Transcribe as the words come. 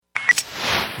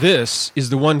This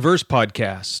is the One Verse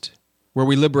Podcast, where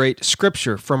we liberate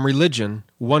Scripture from religion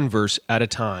one verse at a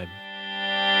time.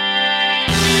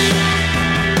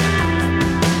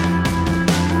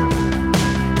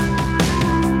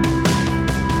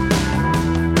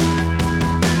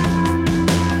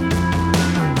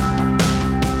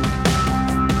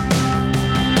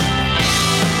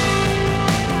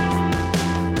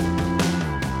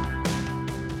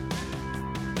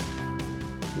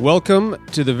 Welcome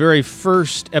to the very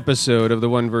first episode of the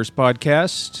One Verse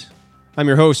Podcast. I'm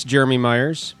your host, Jeremy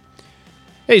Myers.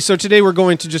 Hey, so today we're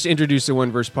going to just introduce the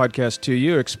One Verse Podcast to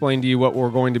you, explain to you what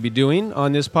we're going to be doing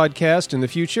on this podcast in the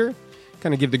future,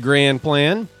 kind of give the grand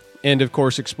plan, and of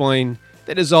course explain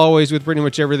that as always with pretty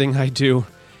much everything I do,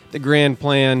 the grand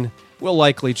plan will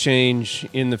likely change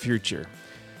in the future.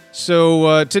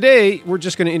 So today, we're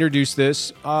just going to introduce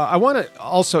this. I want to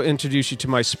also introduce you to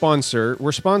my sponsor.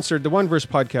 The One Verse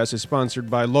Podcast is sponsored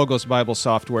by Logos Bible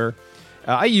Software.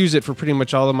 I use it for pretty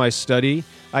much all of my study.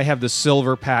 I have the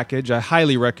silver package. I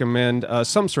highly recommend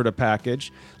some sort of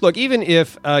package. Look, even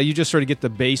if you just sort of get the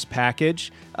base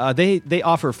package, they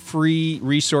offer free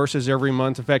resources every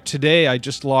month. In fact, today I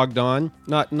just logged on,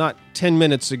 not 10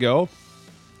 minutes ago,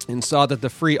 and saw that the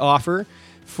free offer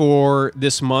for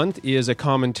this month is a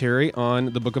commentary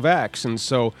on the book of Acts. And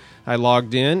so I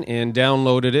logged in and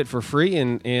downloaded it for free,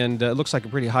 and it looks like a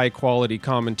pretty high-quality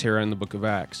commentary on the book of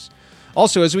Acts.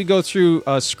 Also, as we go through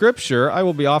Scripture, I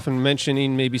will be often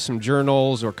mentioning maybe some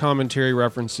journals or commentary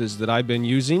references that I've been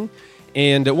using.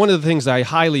 And one of the things I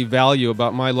highly value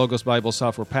about my Logos Bible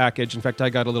Software package, in fact, I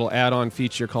got a little add-on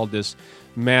feature called this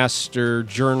Master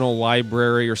Journal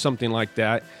Library or something like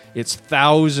that. It's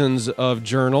thousands of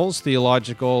journals,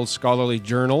 theological, scholarly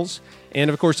journals. And,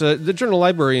 of course, the journal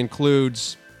library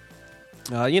includes,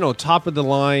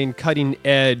 top-of-the-line,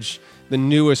 cutting-edge, the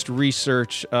newest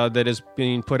research that is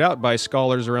being put out by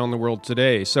scholars around the world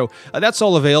today. So that's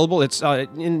all available. It's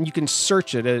and you can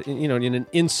search it, in an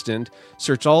instant.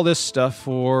 Search all this stuff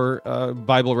for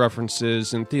Bible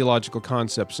references and theological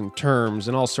concepts and terms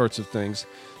and all sorts of things.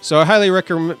 So I highly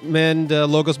recommend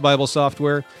Logos Bible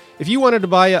Software. If you wanted to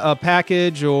buy a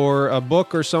package or a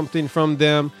book or something from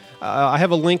them, I have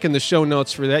a link in the show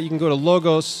notes for that. You can go to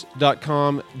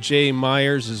logos.com, J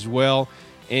Myers as well.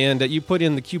 And you put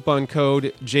in the coupon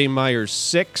code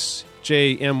JMyers6,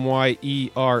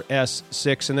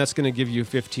 JMYERS6, and that's going to give you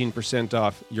 15%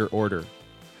 off your order.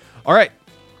 All right,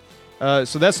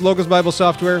 so that's Logos Bible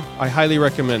Software. I highly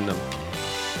recommend them.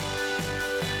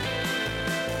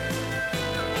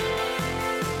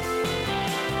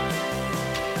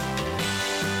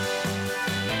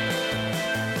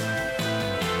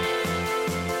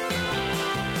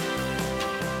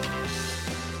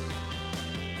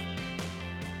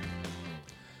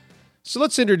 So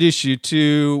let's introduce you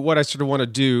to what I sort of want to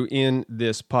do in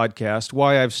this podcast,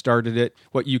 why I've started it,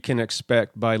 what you can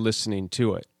expect by listening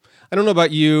to it. I don't know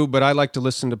about you, but I like to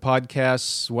listen to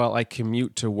podcasts while I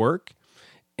commute to work.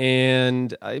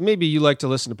 And maybe you like to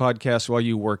listen to podcasts while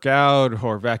you work out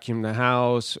or vacuum the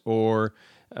house or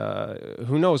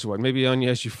who knows what. Maybe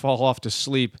as you fall off to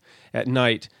sleep at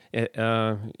night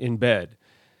in bed.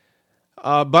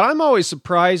 But I'm always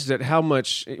surprised at how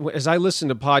much, as I listen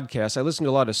to podcasts, I listen to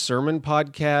a lot of sermon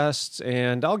podcasts,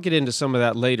 and I'll get into some of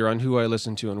that later on who I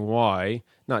listen to and why.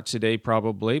 Not today,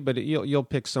 probably, but you'll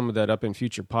pick some of that up in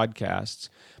future podcasts.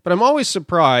 But I'm always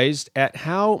surprised at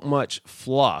how much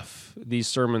fluff these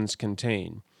sermons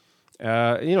contain.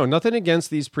 Nothing against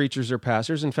these preachers or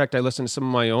pastors. In fact, I listen to some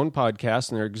of my own podcasts,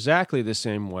 and they're exactly the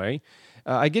same way.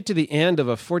 I get to the end of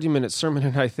a 40-minute sermon,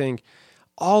 and I think,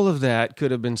 all of that could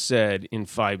have been said in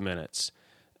 5 minutes.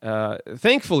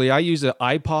 Thankfully, I use an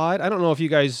iPod. I don't know if you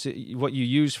guys, what you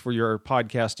use for your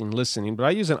podcasting listening, but I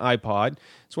use an iPod.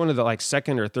 It's one of the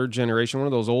second or third generation, one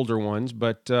of those older ones,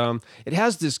 but it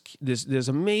has this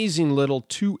amazing little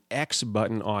 2X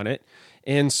button on it.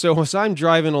 And so as I'm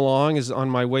driving along, on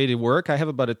my way to work, I have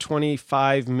about a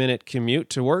 25-minute commute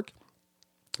to work,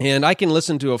 and I can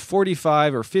listen to a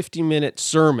 45 or 50-minute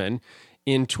sermon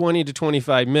in 20 to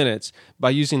 25 minutes by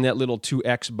using that little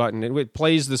 2X button. It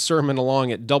plays the sermon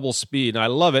along at double speed. And I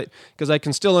love it because I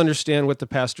can still understand what the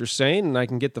pastor's saying, and I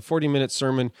can get the 40-minute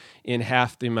sermon in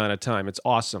half the amount of time. It's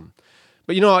awesome.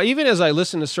 But, even as I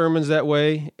listen to sermons that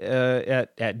way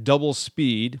at double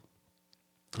speed,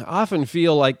 I often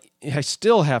feel like I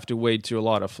still have to wade through a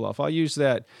lot of fluff. I'll use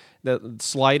that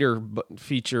slider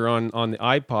feature on the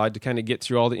iPod to kind of get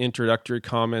through all the introductory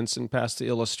comments and past the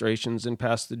illustrations and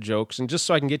past the jokes, and just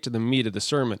so I can get to the meat of the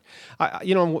sermon.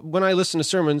 When I listen to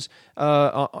sermons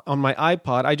on my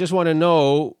iPod, I just want to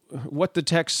know what the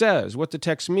text says, what the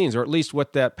text means, or at least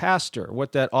what that pastor,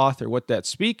 what that author, what that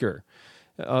speaker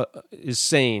is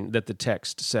saying that the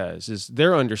text says, is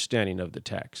their understanding of the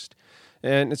text.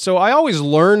 And so I always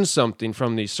learn something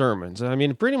from these sermons. I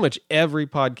mean, pretty much every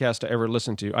podcast I ever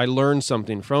listen to, I learn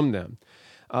something from them.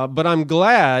 But I'm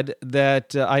glad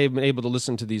that I have been able to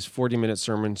listen to these 40-minute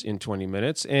sermons in 20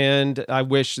 minutes, and I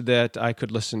wish that I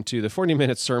could listen to the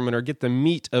 40-minute sermon or get the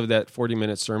meat of that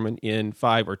 40-minute sermon in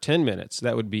 5 or 10 minutes.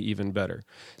 That would be even better.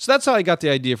 So that's how I got the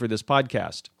idea for this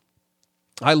podcast.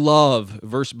 I love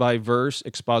verse-by-verse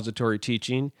expository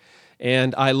teaching,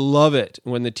 and I love it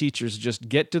when the teachers just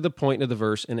get to the point of the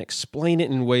verse and explain it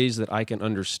in ways that I can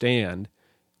understand,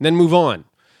 and then move on.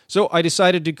 So I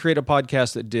decided to create a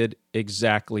podcast that did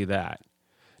exactly that.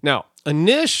 Now,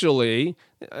 initially,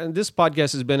 this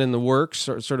podcast has been in the works,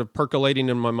 sort of percolating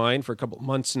in my mind for a couple of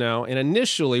months now, and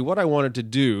initially what I wanted to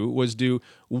do was do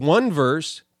one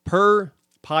verse per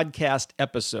podcast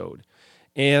episode.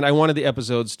 And I wanted the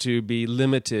episodes to be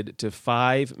limited to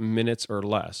 5 minutes or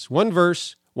less. One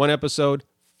verse, one episode,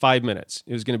 5 minutes.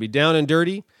 It was going to be down and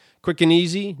dirty, quick and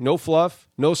easy, no fluff,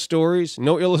 no stories,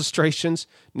 no illustrations,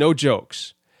 no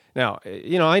jokes. Now,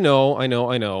 I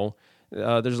know.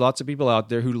 There's lots of people out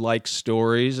there who like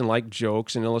stories and like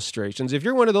jokes and illustrations. If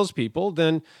you're one of those people,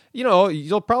 then,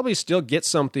 you'll probably still get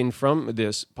something from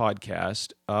this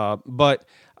podcast. But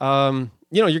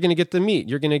you're going to get the meat.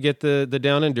 You're going to get the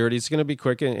down and dirty. It's going to be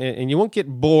quick, and you won't get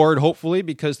bored, hopefully,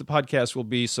 because the podcast will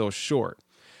be so short.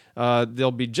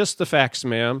 There'll be just the facts,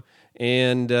 ma'am,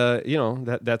 and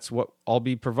that's what I'll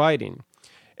be providing.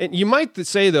 And you might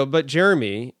say, though, but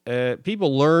Jeremy,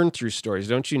 people learn through stories.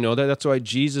 Don't you know that? That's why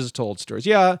Jesus told stories.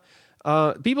 Yeah,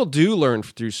 people do learn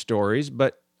through stories,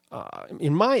 but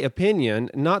in my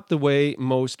opinion, not the way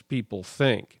most people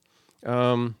think.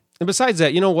 And besides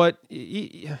that, you know what?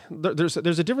 There's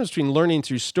a difference between learning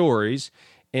through stories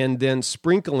and then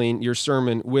sprinkling your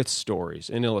sermon with stories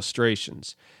and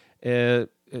illustrations.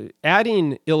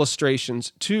 Adding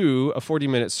illustrations to a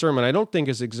 40-minute sermon, I don't think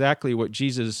is exactly what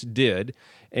Jesus did,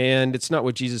 and it's not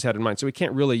what Jesus had in mind. So we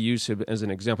can't really use him as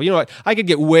an example. You know what? I could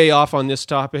get way off on this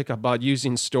topic about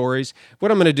using stories.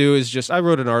 What I'm going to do is I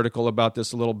wrote an article about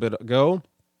this a little bit ago,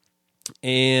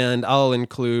 and I'll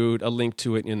include a link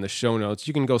to it in the show notes.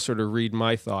 You can go sort of read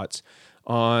my thoughts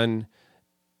on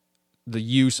the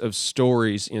use of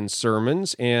stories in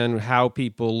sermons and how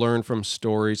people learn from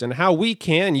stories and how we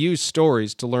can use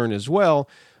stories to learn as well,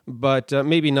 but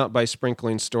maybe not by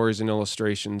sprinkling stories and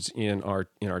illustrations in our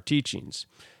teachings.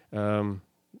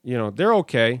 They're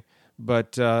okay,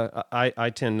 but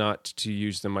I tend not to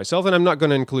use them myself, and I'm not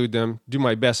going to include them, do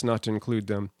my best not to include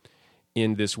them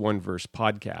in this One Verse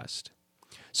podcast.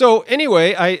 So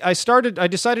anyway, I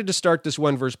decided to start this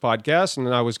One Verse podcast,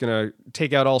 and I was going to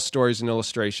take out all stories and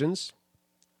illustrations.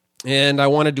 And I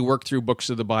wanted to work through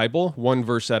books of the Bible, one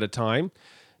verse at a time,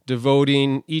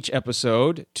 devoting each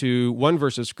episode to one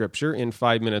verse of Scripture in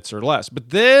 5 minutes or less. But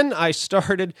then I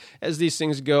started, as these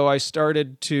things go, I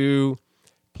started to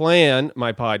plan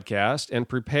my podcast and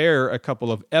prepare a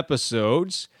couple of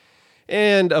episodes.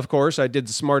 And of course, I did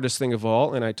the smartest thing of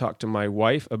all, and I talked to my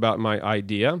wife about my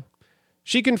idea.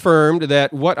 She confirmed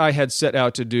that what I had set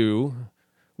out to do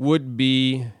would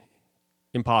be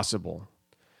impossible.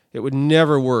 It would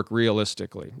never work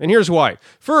realistically. And here's why.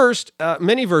 First,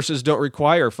 many verses don't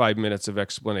require 5 minutes of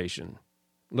explanation,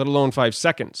 let alone 5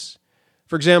 seconds.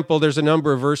 For example, there's a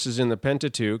number of verses in the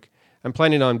Pentateuch. I'm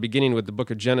planning on beginning with the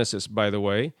book of Genesis, by the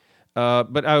way.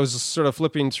 But I was sort of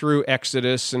flipping through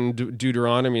Exodus and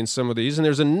Deuteronomy and some of these, and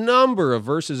there's a number of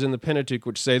verses in the Pentateuch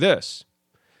which say this.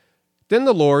 Then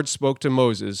the Lord spoke to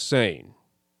Moses, saying...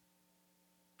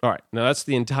 All right, now that's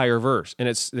the entire verse, and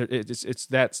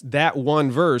that one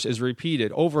verse is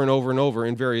repeated over and over and over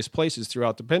in various places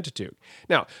throughout the Pentateuch.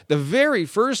 Now, the very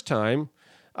first time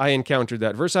I encountered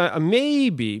that verse, I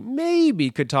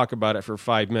maybe could talk about it for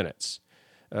 5 minutes.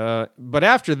 But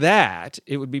after that,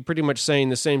 it would be pretty much saying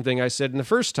the same thing I said in the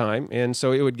first time, and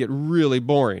so it would get really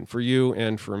boring for you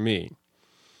and for me.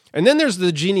 And then there's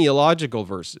the genealogical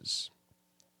verses.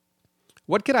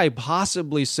 What could I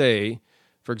possibly say,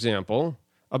 for example,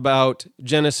 about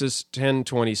Genesis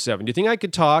 10:27. Do you think I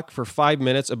could talk for 5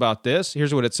 minutes about this?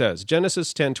 Here's what it says.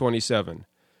 Genesis 10:27.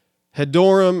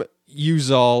 Hadoram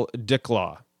Uzal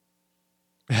Diklah.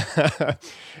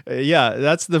 Yeah,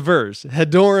 that's the verse.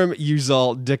 Hadoram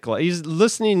Uzal Diklah. He's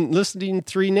listing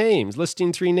three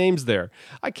names there.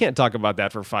 I can't talk about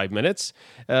that for 5 minutes.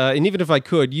 And even if I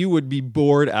could, you would be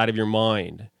bored out of your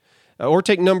mind. Or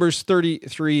take Numbers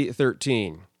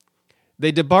 33:13.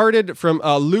 They departed from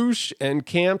Alush and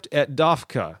camped at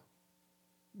Dophkah.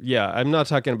 Yeah, I'm not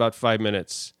talking about 5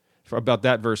 minutes, about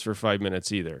that verse for 5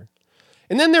 minutes either.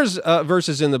 And then there's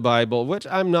verses in the Bible which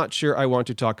I'm not sure I want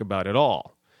to talk about at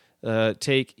all.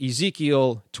 Take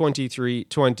Ezekiel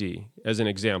 23:20 as an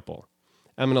example.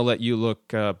 I'm going to let you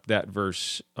look up that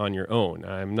verse on your own.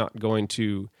 I'm not going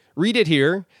to read it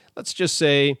here. Let's just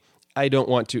say I don't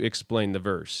want to explain the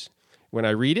verse. When I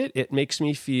read it, it makes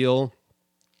me feel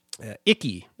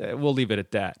icky. We'll leave it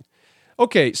at that.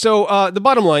 Okay, so the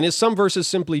bottom line is some verses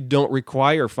simply don't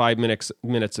require 5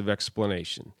 minutes of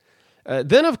explanation.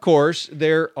 Then, of course,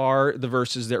 there are the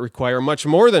verses that require much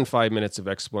more than 5 minutes of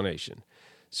explanation.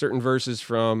 Certain verses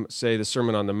from, say, the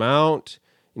Sermon on the Mount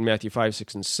in Matthew 5,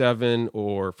 6, and 7,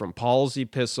 or from Paul's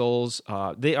epistles.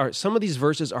 Some of these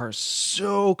verses are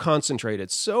so concentrated,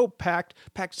 so packed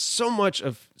so much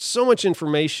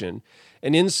information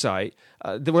and insight.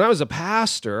 That when I was a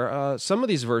pastor, some of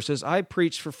these verses I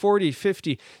preached for 40,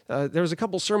 50. There was a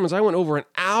couple sermons I went over an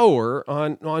hour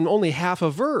on only half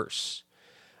a verse.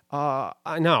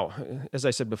 Now, as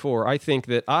I said before, I think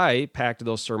that I packed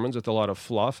those sermons with a lot of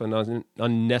fluff and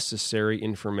unnecessary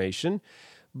information.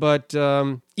 But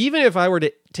even if I were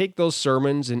to take those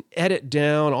sermons and edit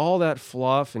down all that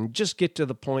fluff and just get to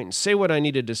the point and say what I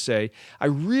needed to say, I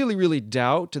really, really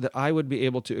doubt that I would be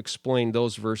able to explain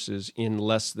those verses in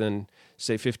less than,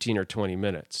 say, 15 or 20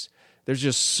 minutes. There's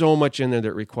just so much in there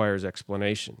that requires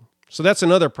explanation. So that's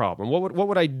another problem. What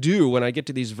would I do when I get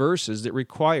to these verses that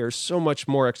require so much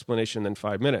more explanation than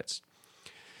 5 minutes?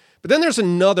 But then there's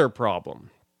another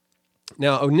problem.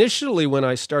 Now, initially, when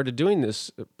I started doing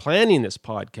this, planning this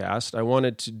podcast, I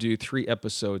wanted to do 3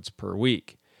 episodes per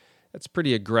week. That's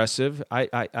pretty aggressive.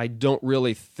 I don't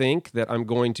really think that I'm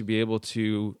going to be able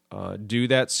to do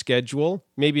that schedule.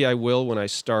 Maybe I will when I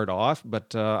start off,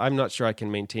 but I'm not sure I can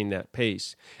maintain that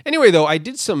pace. Anyway, though, I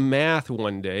did some math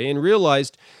one day and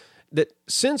realized that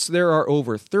since there are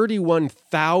over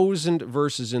 31,000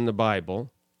 verses in the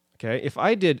Bible, okay, if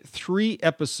I did 3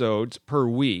 episodes per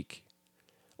week,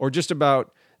 or just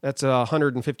about, that's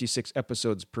 156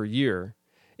 episodes per year,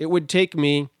 it would take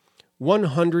me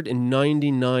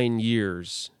 199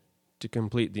 years to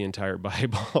complete the entire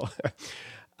Bible.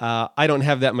 I don't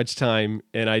have that much time,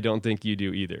 and I don't think you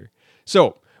do either.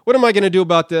 So, what am I going to do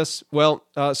about this? Well,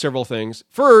 several things.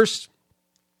 First,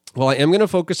 I am going to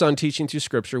focus on teaching through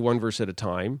Scripture one verse at a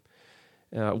time.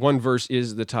 One verse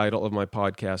is the title of my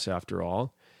podcast, after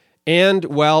all. And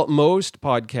while most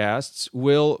podcasts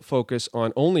will focus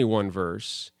on only one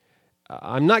verse,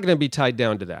 I'm not going to be tied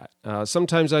down to that.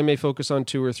 Sometimes I may focus on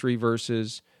 2 or 3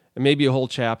 verses, maybe a whole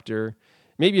chapter.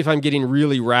 Maybe if I'm getting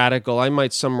really radical, I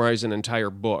might summarize an entire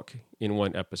book in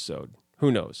one episode.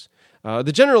 Who knows?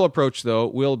 The general approach, though,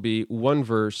 will be 1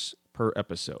 verse per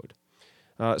episode.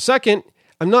 Second,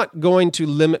 I'm not going to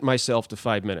limit myself to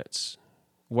 5 minutes.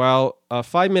 While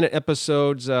 5-minute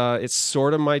episodes, it's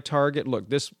sort of my target. Look,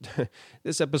 this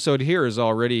episode here is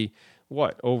already,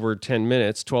 over 10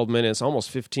 minutes, 12 minutes,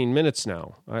 almost 15 minutes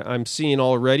now. I'm seeing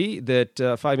already that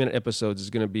 5-minute episodes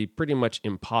is going to be pretty much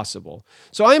impossible.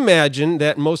 So I imagine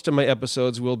that most of my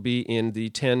episodes will be in the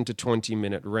 10 to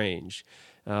 20-minute range.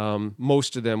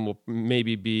 Most of them will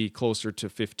maybe be closer to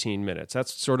 15 minutes.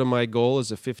 That's sort of my goal,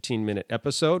 is a 15-minute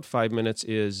episode. 5 minutes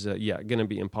is, going to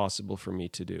be impossible for me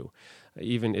to do,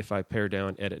 even if I pare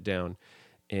down, edit down,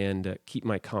 and keep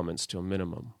my comments to a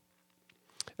minimum.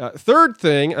 Third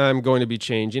thing I'm going to be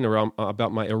changing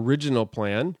about my original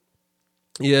plan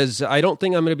is I don't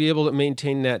think I'm going to be able to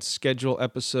maintain that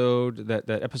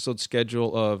that episode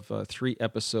schedule of 3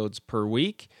 episodes per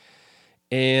week,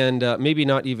 and maybe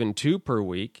not even 2 per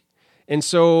week. And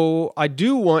so I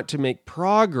do want to make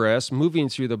progress moving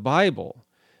through the Bible.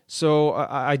 So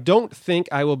I don't think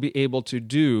I will be able to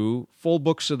do full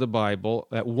books of the Bible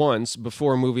at once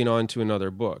before moving on to another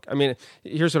book. I mean,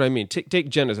 here's what I mean. Take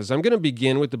Genesis. I'm going to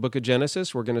begin with the book of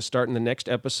Genesis. We're going to start in the next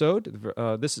episode.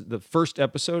 This is the first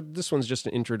episode. This one's just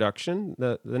an introduction.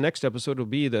 The next episode will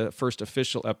be the first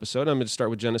official episode. I'm going to start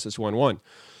with Genesis 1:1.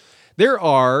 There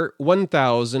are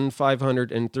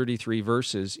 1,533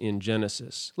 verses in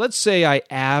Genesis. Let's say I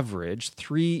average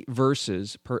 3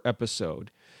 verses per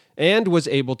episode and was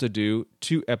able to do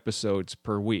 2 episodes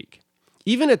per week.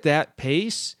 Even at that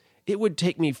pace, it would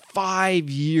take me 5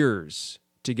 years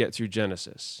to get through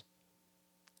Genesis.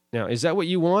 Now, is that what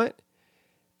you want?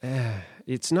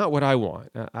 It's not what I want.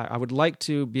 I would like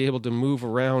to be able to move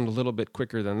around a little bit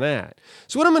quicker than that.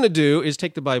 So what I'm going to do is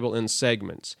take the Bible in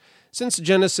segments. Since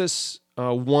Genesis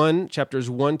 1, chapters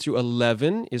 1 through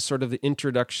 11 is sort of the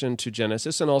introduction to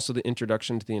Genesis and also the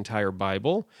introduction to the entire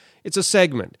Bible, it's a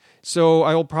segment. So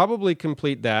I will probably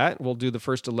complete that. We'll do the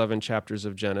first 11 chapters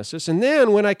of Genesis. And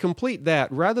then when I complete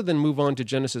that, rather than move on to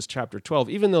Genesis chapter 12,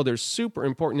 even though there's super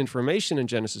important information in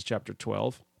Genesis chapter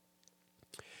 12,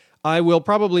 I will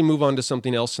probably move on to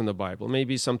something else in the Bible,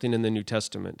 maybe something in the New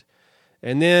Testament.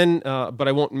 And then, but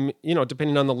I won't,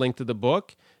 depending on the length of the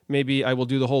book, maybe I will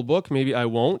do the whole book, maybe I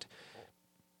won't.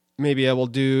 Maybe I will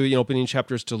do, opening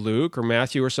chapters to Luke or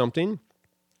Matthew or something.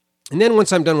 And then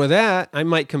once I'm done with that, I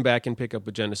might come back and pick up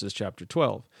with Genesis chapter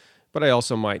 12. But I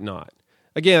also might not.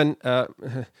 Again,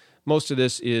 most of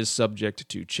this is subject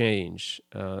to change.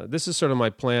 This is sort of my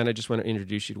plan. I just want to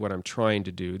introduce you to what I'm trying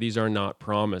to do. These are not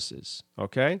promises,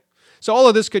 okay? So all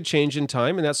of this could change in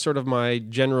time, and that's sort of my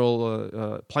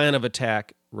general plan of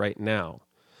attack right now.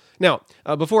 Now,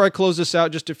 before I close this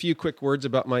out, just a few quick words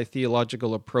about my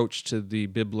theological approach to the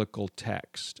biblical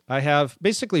text. I have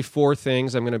basically 4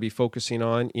 things I'm going to be focusing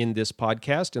on in this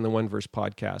podcast, in the One Verse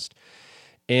podcast.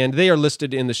 And they are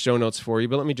listed in the show notes for you,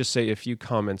 but let me just say a few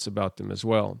comments about them as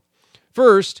well.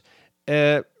 First,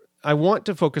 I want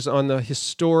to focus on the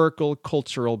historical,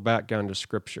 cultural background of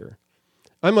Scripture.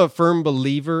 I'm a firm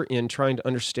believer in trying to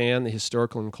understand the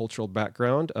historical and cultural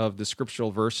background of the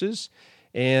scriptural verses,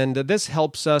 and this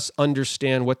helps us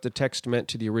understand what the text meant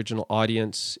to the original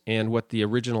audience and what the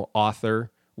original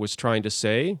author was trying to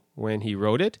say when he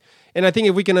wrote it. And I think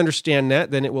if we can understand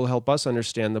that, then it will help us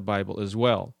understand the Bible as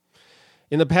well.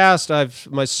 In the past,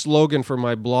 my slogan for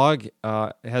my blog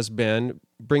has been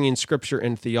bringing Scripture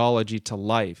and theology to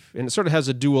life, and it sort of has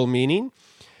a dual meaning.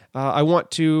 I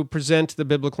want to present the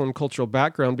biblical and cultural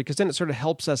background because then it sort of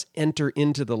helps us enter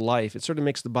into the life. It sort of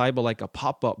makes the Bible like a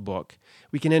pop-up book.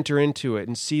 We can enter into it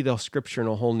and see the Scripture in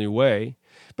a whole new way.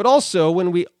 But also,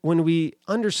 when we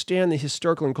understand the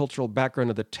historical and cultural background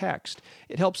of the text,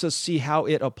 it helps us see how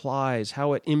it applies,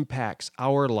 how it impacts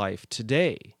our life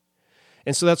today.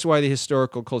 And so that's why the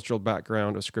historical, cultural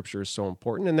background of Scripture is so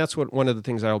important, and that's one of the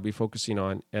things I will be focusing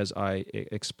on as I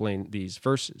explain these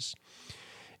verses.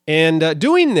 And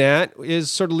doing that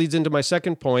sort of leads into my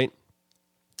second point.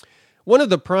 One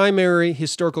of the primary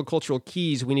historical, cultural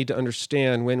keys we need to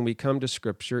understand when we come to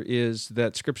Scripture is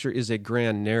that Scripture is a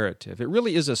grand narrative. It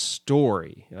really is a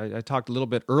story. I talked a little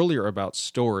bit earlier about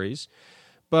stories.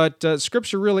 But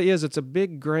Scripture really it's a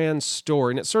big, grand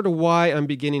story, and it's sort of why I'm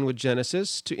beginning with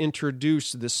Genesis, to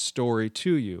introduce this story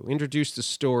to you, introduce the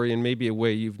story in maybe a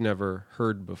way you've never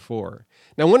heard before.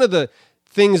 Now, one of the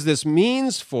things this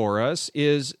means for us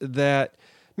is that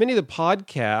many of the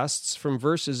podcasts from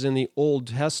verses in the Old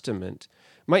Testament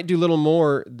might do little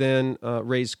more than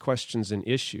raise questions and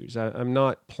issues. I'm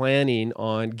not planning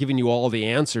on giving you all the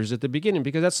answers at the beginning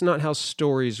because that's not how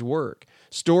stories work.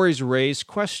 Stories raise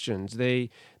questions. They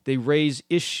raise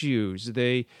issues.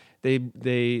 They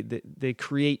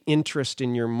create interest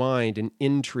in your mind and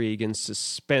intrigue and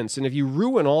suspense. And if you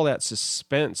ruin all that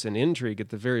suspense and intrigue at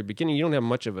the very beginning, you don't have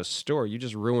much of a story. You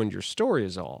just ruined your story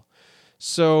is all.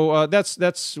 So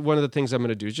that's one of the things I'm going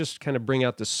to do, is just kind of bring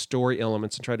out the story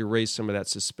elements and try to raise some of that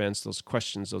suspense, those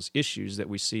questions, those issues that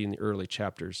we see in the early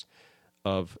chapters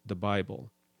of the Bible.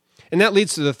 And that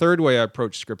leads to the third way I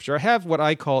approach Scripture. I have what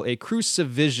I call a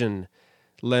crucivision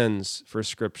lens for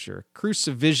Scripture,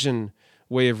 crucivision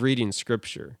way of reading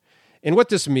Scripture. And what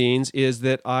this means is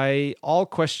that all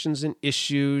questions and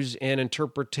issues and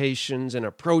interpretations and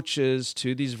approaches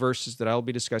to these verses that I'll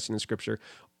be discussing in Scripture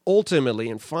ultimately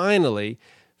and finally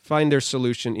find their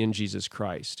solution in Jesus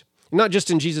Christ. Not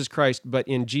just in Jesus Christ, but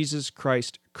in Jesus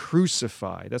Christ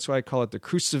crucified. That's why I call it the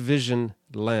crucivision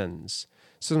lens.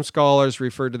 Some scholars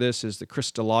refer to this as the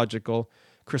Christological,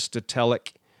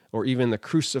 Christotelic, or even the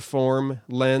cruciform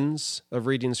lens of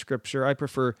reading Scripture. I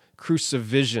prefer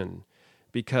crucivision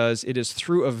because it is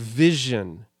through a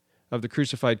vision of the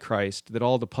crucified Christ that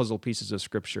all the puzzle pieces of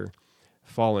Scripture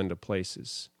fall into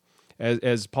places.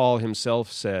 As Paul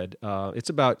himself said, it's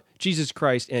about Jesus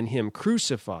Christ and Him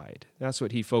crucified. That's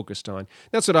what he focused on.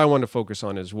 That's what I want to focus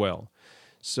on as well.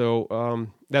 So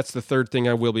that's the third thing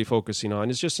I will be focusing on,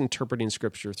 is just interpreting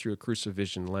Scripture through a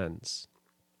crucivision lens.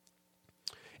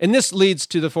 And this leads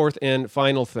to the fourth and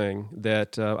final thing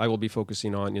that I will be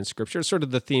focusing on in Scripture. It's sort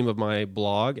of the theme of my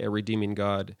blog at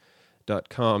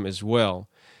redeeminggod.com as well.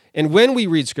 And when we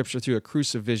read Scripture through a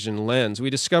crucivision lens, we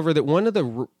discover that one of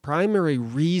the primary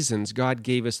reasons God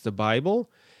gave us the Bible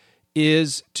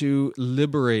is to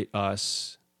liberate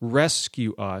us,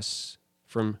 rescue us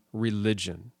from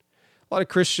religion. A lot of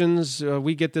Christians,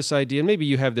 we get this idea, and maybe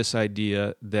you have this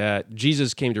idea, that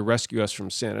Jesus came to rescue us from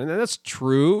sin. And that's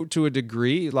true to a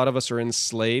degree. A lot of us are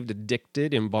enslaved,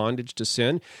 addicted, in bondage to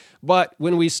sin. But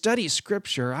when we study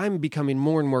Scripture, I'm becoming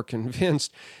more and more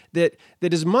convinced that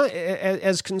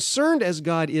as concerned as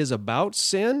God is about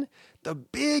sin, the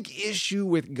big issue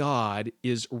with God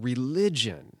is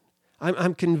religion.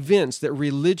 I'm convinced that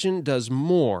religion does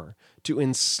more to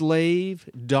enslave,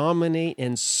 dominate,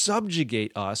 and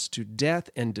subjugate us to death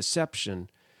and deception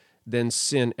than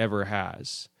sin ever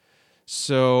has.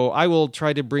 So I will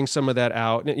try to bring some of that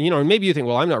out. And maybe you think,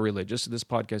 well, I'm not religious, so this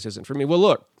podcast isn't for me. Well,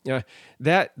 look,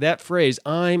 that phrase,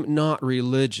 I'm not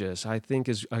religious, I think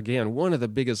is, again, one of the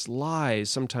biggest lies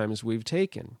sometimes we've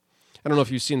taken. I don't know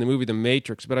if you've seen the movie The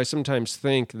Matrix, but I sometimes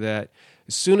think that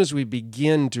as soon as we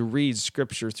begin to read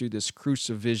Scripture through this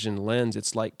crucivision lens,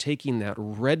 it's like taking that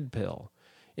red pill,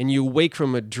 and you wake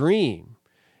from a dream,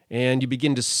 and you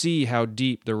begin to see how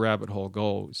deep the rabbit hole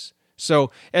goes.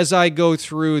 So as I go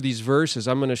through these verses,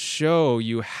 I'm going to show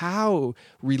you how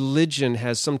religion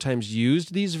has sometimes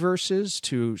used these verses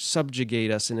to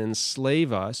subjugate us and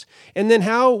enslave us, and then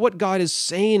what God is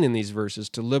saying in these verses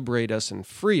to liberate us and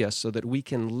free us so that we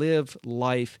can live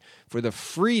life in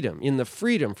the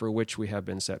freedom for which we have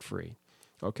been set free.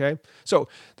 Okay? So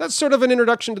that's sort of an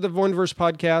introduction to the One Verse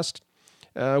podcast.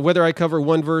 Whether I cover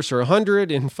one verse or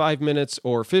 100 in 5 minutes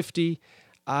or 50,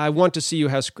 I want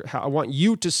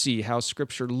you to see how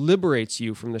Scripture liberates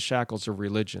you from the shackles of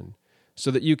religion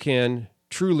so that you can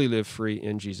truly live free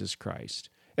in Jesus Christ.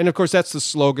 And of course, that's the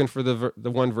slogan for the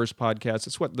One Verse podcast.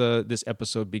 It's what this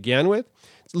episode began with.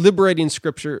 It's liberating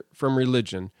Scripture from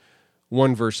religion,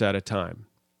 one verse at a time.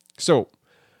 So,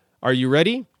 are you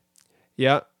ready?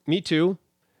 Yeah, me too.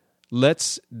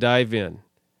 Let's dive in.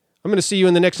 I'm going to see you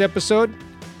in the next episode.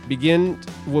 Begin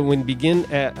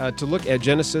to look at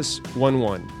Genesis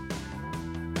 1:1.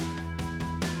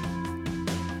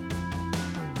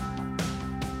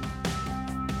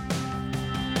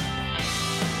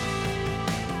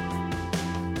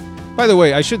 By the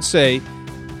way, I should say,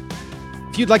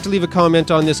 if you'd like to leave a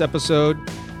comment on this episode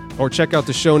or check out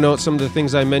the show notes, some of the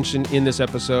things I mentioned in this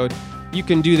episode, you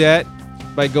can do that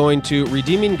by going to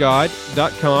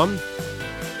redeeminggod.com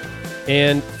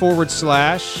and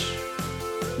 /1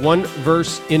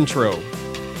 verse intro.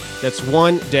 That's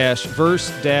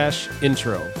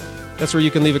 1-verse-intro. That's where you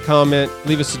can leave a comment,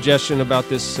 leave a suggestion about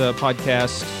this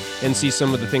podcast, and see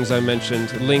some of the things I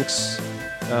mentioned, links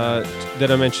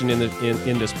that I mentioned in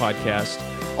this podcast.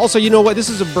 Also, you know what? This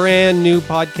is a brand new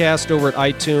podcast over at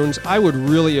iTunes. I would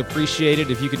really appreciate it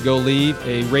if you could go leave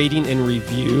a rating and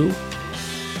review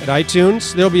at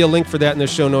iTunes. There'll be a link for that in the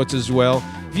show notes as well.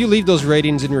 If you leave those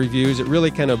ratings and reviews, it really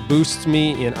kind of boosts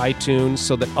me in iTunes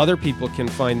so that other people can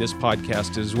find this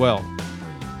podcast as well.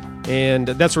 And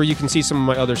that's where you can see some of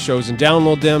my other shows and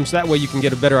download them, so that way you can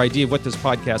get a better idea of what this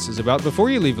podcast is about before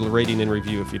you leave a rating and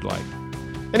review if you'd like.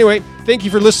 Anyway, thank you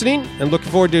for listening, and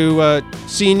looking forward to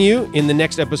seeing you in the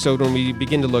next episode when we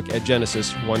begin to look at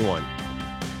Genesis 1:1.